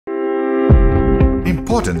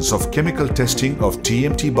Importance of chemical testing of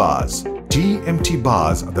TMT bars. TMT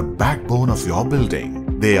bars are the backbone of your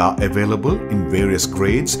building. They are available in various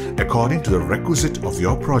grades according to the requisite of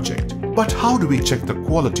your project. But how do we check the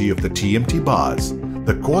quality of the TMT bars?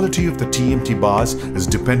 The quality of the TMT bars is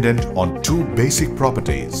dependent on two basic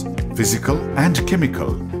properties, physical and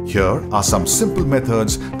chemical. Here are some simple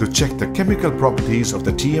methods to check the chemical properties of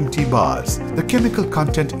the TMT bars. The chemical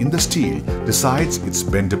content in the steel decides its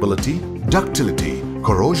bendability, ductility,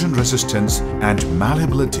 corrosion resistance and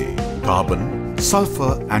malleability. Carbon,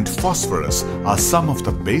 sulfur and phosphorus are some of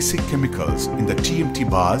the basic chemicals in the TMT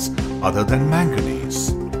bars other than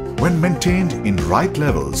manganese. When maintained in right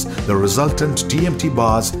levels, the resultant TMT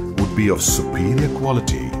bars would be of superior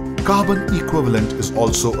quality. Carbon equivalent is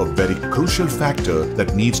also a very crucial factor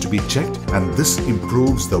that needs to be checked, and this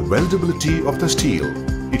improves the weldability of the steel.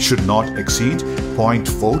 It should not exceed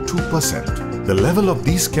 0.42%. The level of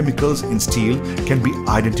these chemicals in steel can be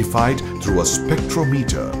identified through a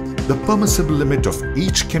spectrometer. The permissible limit of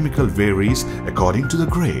each chemical varies according to the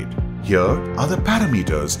grade. Here are the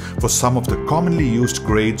parameters for some of the commonly used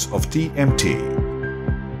grades of TMT.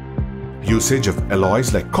 Usage of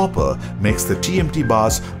alloys like copper makes the TMT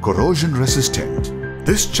bars corrosion resistant.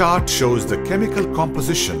 This chart shows the chemical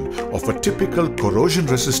composition of a typical corrosion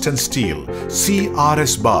resistant steel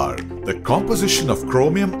CRS bar. The composition of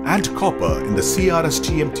chromium and copper in the CRS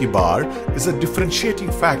TMT bar is a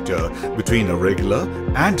differentiating factor between a regular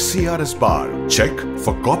and CRS bar. Check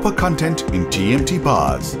for copper content in TMT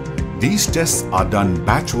bars. These tests are done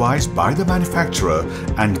batch-wise by the manufacturer,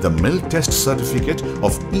 and the mill test certificate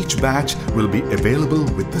of each batch will be available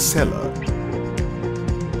with the seller.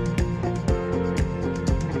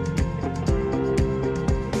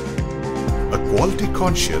 A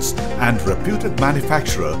quality-conscious and reputed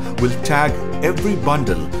manufacturer will tag every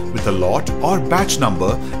bundle with a lot or batch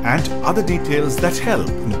number and other details that help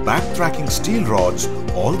in backtracking steel rods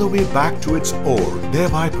all the way back to its ore,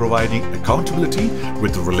 thereby providing accountability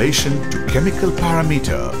with relation to chemical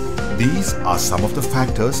parameter. These are some of the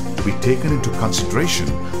factors to be taken into consideration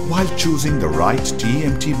while choosing the right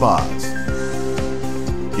TMT bars.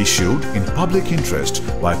 Issued in public interest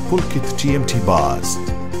by Pulkit TMT Bars.